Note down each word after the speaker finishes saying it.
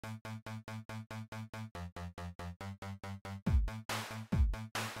Hi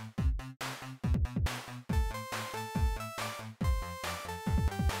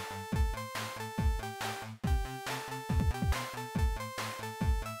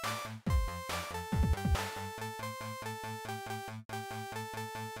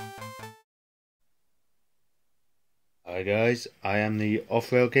guys, I am the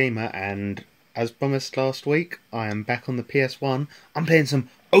Off-Rail Gamer, and as promised last week, I am back on the PS1. I'm playing some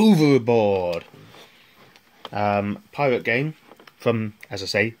Overboard, pirate game from, as I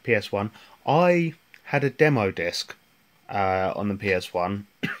say, PS1. I had a demo disc on the PS1,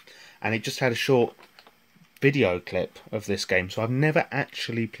 and it just had a short video clip of this game, so I've never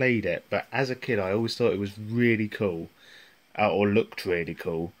actually played it. But as a kid, I always thought it was really cool, or looked really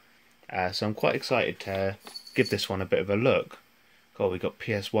cool. So I'm quite excited to give this one a bit of a look. God, we got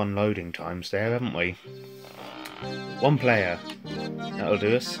PS1 loading times there, haven't we? One player. That'll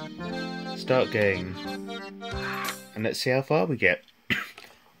do us. Start game. And let's see how far we get.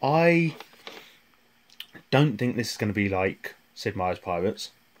 I don't think this is going to be like Sid Meier's Pirates.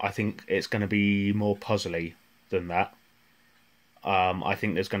 I think it's going to be more puzzly than that. I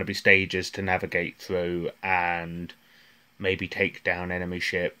think there's going to be stages to navigate through and maybe take down enemy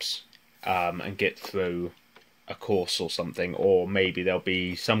ships and get through a course or something, or maybe there'll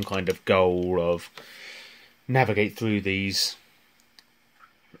be some kind of goal of navigate through these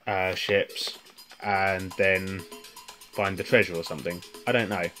ships and then find the treasure or something. I don't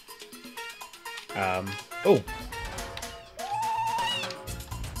know. Oh!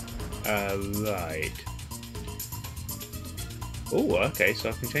 Right. Oh, okay, so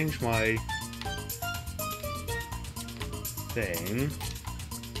I can change my thing.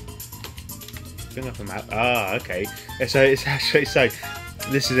 Bring up a map. Ah, okay. So it's actually, so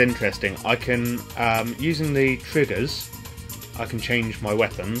this is interesting. I can, using the triggers, I can change my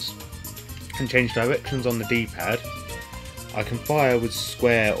weapons, and change directions on the D-pad. I can fire with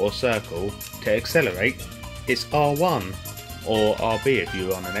square or circle. To accelerate, it's R1 or RB if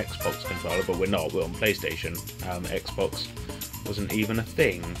you're on an Xbox controller, but we're not. We're on PlayStation. Xbox wasn't even a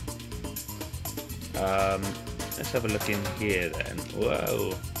thing. Let's have a look in here then.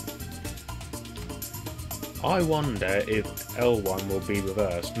 Whoa. I wonder if L1 will be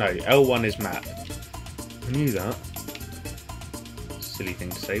reversed. No, L1 is map. I knew that. Silly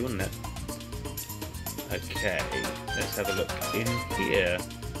thing to say, wasn't it? Okay, let's have a look in here.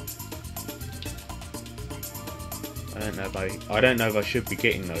 I don't know if I should be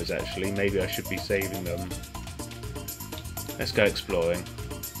getting those actually. Maybe I should be saving them. Let's go exploring.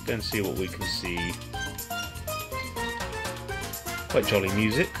 Go and see what we can see. Quite jolly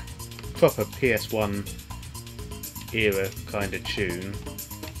music. Proper PS1 era kind of tune.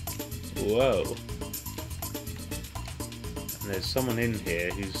 Whoa. And there's someone in here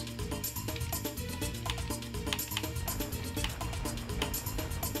who's...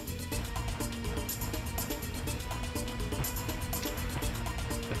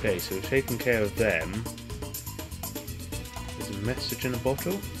 Okay, so we've taken care of them. There's a message in a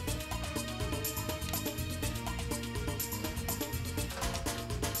bottle.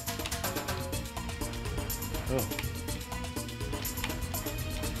 Oh.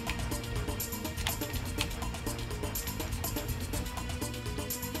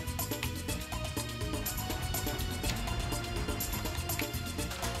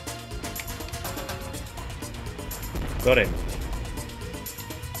 Got him.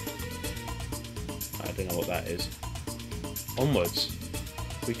 I don't know what that is. Onwards.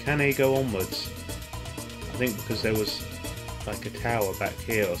 We can go onwards. I think because there was like a tower back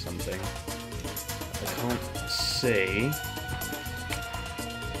here or something. I can't see. I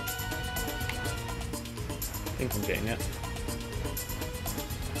think I'm getting it.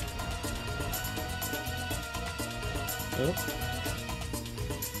 Oh.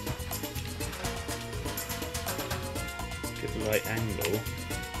 Get the right angle.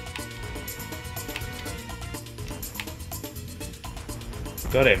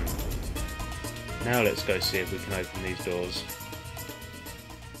 Got him. Now let's go see if we can open these doors.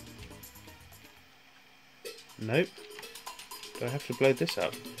 Nope. Do I have to blow this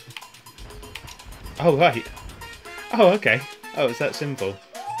up? Oh, right. Oh, okay. Oh, it's that simple.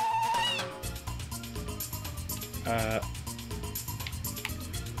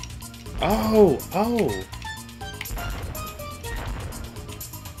 Oh! Oh!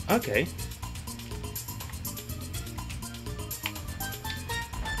 Okay.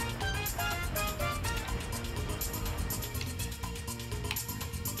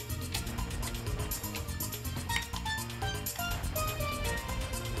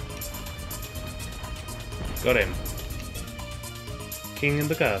 Got him. king in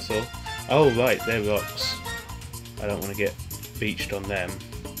the castle. Oh right, they're rocks. I don't want to get beached on them.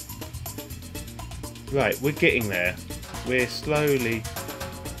 Right, we're getting there. We're slowly...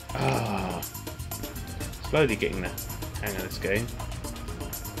 slowly getting the hang of this game.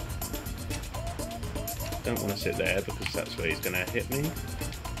 Don't want to sit there because that's where he's going to hit me.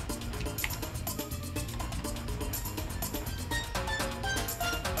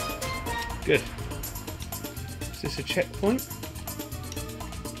 Good. Is this a checkpoint?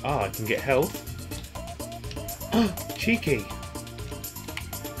 Ah, I can get health. Oh, cheeky!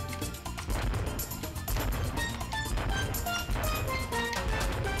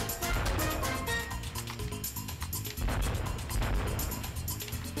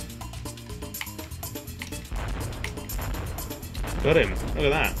 Got him.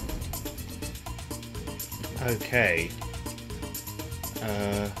 Look at that. Okay.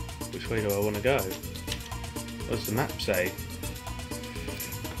 Which way do I want to go? What does the map say?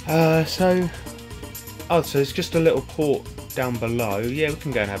 So it's just a little port down below. Yeah, we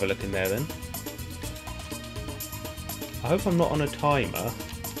can go and have a look in there then. I hope I'm not on a timer.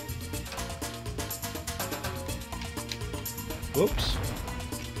 Whoops.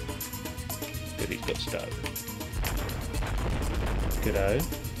 Good, he's got stuck. Good-o.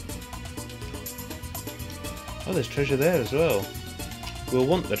 Oh, there's treasure there as well. We'll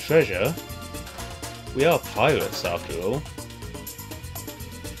want the treasure. We are pirates after all.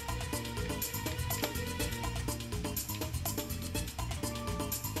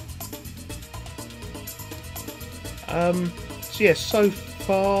 So yeah, so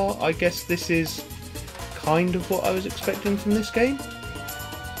far I guess this is kind of what I was expecting from this game.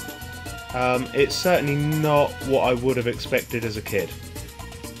 It's certainly not what I would have expected as a kid.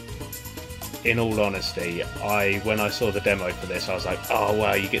 In all honesty, when I saw the demo for this, I was like, oh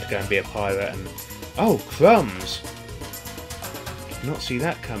wow, you get to go and be a pirate, and oh, crumbs! Did not see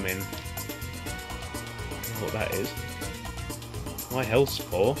that coming. I don't know what that is. My health's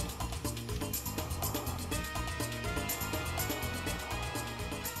poor.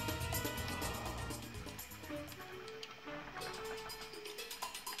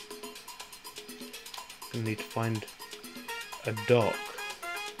 I need to find a dock.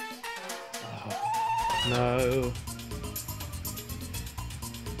 Oh, no.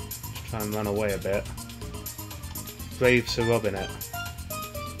 Just try and run away a bit. Brave Sir Robin it.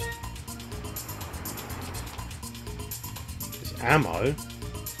 There's ammo.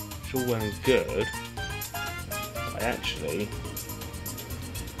 It's all well and good. But I actually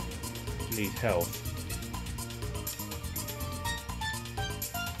need health.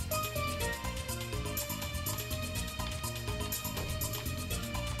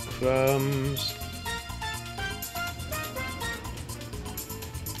 Crumbs.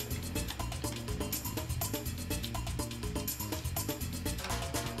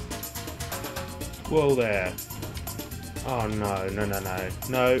 Whoa there. Oh no, no, no, no.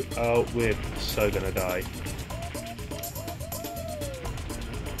 No, oh, we're so gonna die.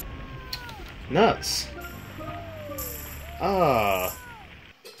 Nuts. Ah.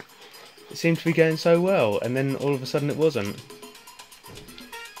 It seemed to be going so well, and then all of a sudden it wasn't.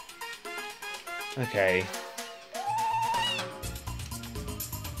 Okay.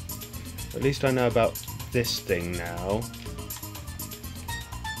 At least I know about this thing now.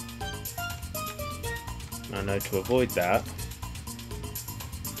 I know to avoid that.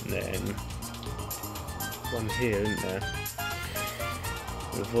 And then one here, isn't there?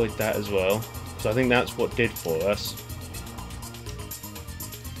 We'll avoid that as well. So I think that's what did for us.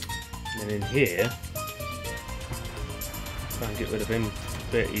 And then in here, try and get rid of him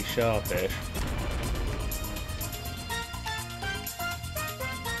pretty sharpish.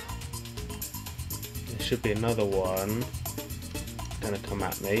 There should be another one gonna come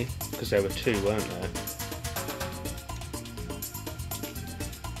at me, because there were two, weren't there?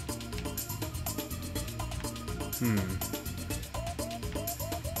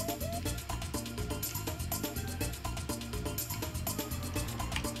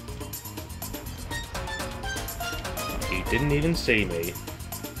 He didn't even see me.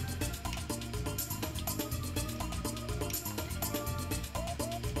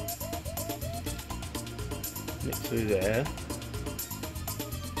 Nip through there.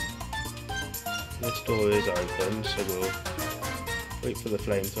 This door is open, so we'll wait for the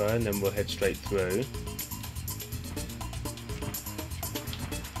flamethrower and then we'll head straight through.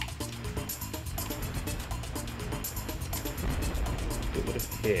 Get rid of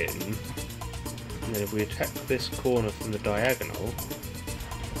him. And then if we attack this corner from the diagonal...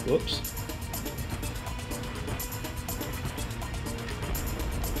 Whoops.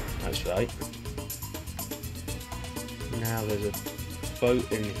 That's right. Now there's a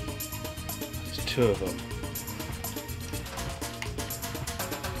boat in. There's two of them.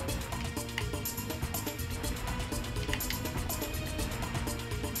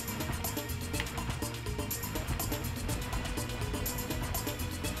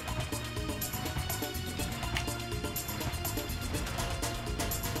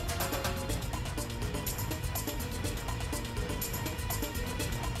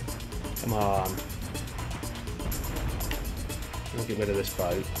 Come on. We'll get rid of this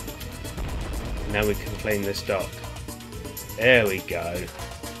boat. Now we can claim this dock. There we go.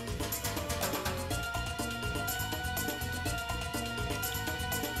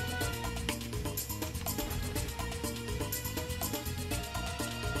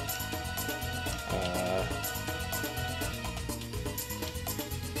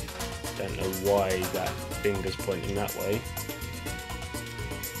 Don't know why that finger's pointing that way.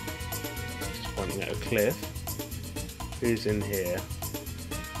 It's pointing at a cliff. Who's in here?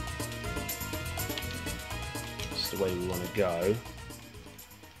 That's the way we want to go.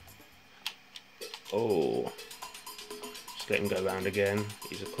 Oh. Just let him go round again.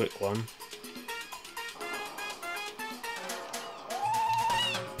 He's a quick one.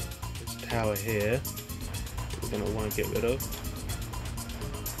 This tower here we're going to want to get rid of.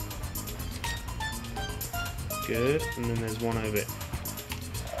 Good. And then there's one over it.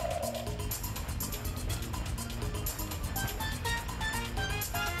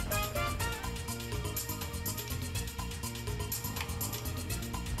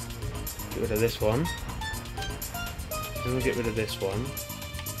 Get rid of this one. Then we'll get rid of this one.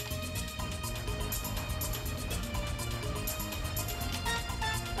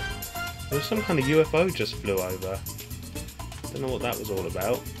 There was some kind of UFO just flew over. Don't know what that was all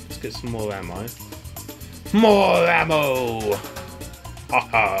about. Let's get some more ammo. More ammo!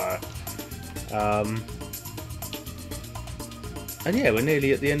 Haha! And yeah, we're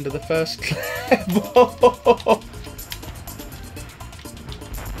nearly at the end of the first level.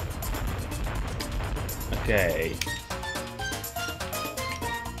 Okay.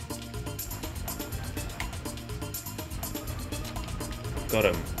 Got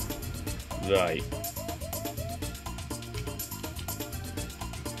him. Right.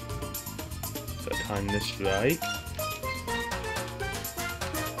 Gotta time this right.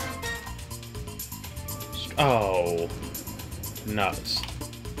 Oh. Nuts.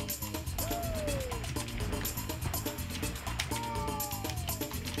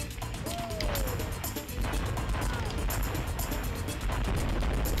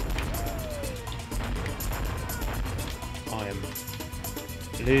 I am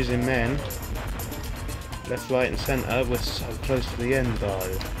losing men. Left, right and centre. We're so close to the end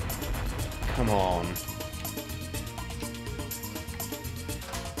though. Come on.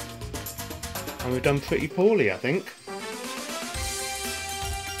 And we've done pretty poorly, I think.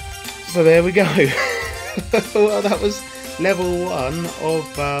 So there we go. Well, that was level 1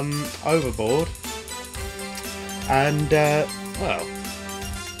 of Overboard. And, well,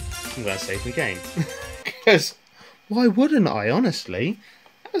 I'm going to save the game. Because, why wouldn't I, honestly?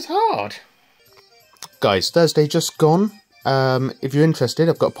 That was hard. Guys, Thursday just gone. If you're interested,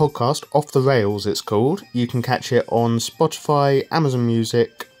 I've got a podcast, Off the Rails it's called. You can catch it on Spotify, Amazon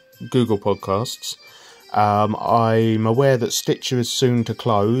Music, Google Podcasts. I'm aware that Stitcher is soon to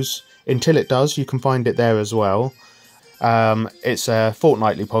close. Until it does, you can find it there as well. It's a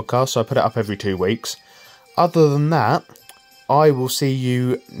fortnightly podcast, so I put it up every 2 weeks. Other than that, I will see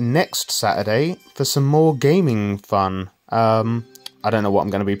you next Saturday for some more gaming fun. I don't know what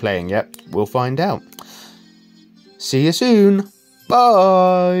I'm going to be playing yet. We'll find out. See you soon.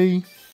 Bye.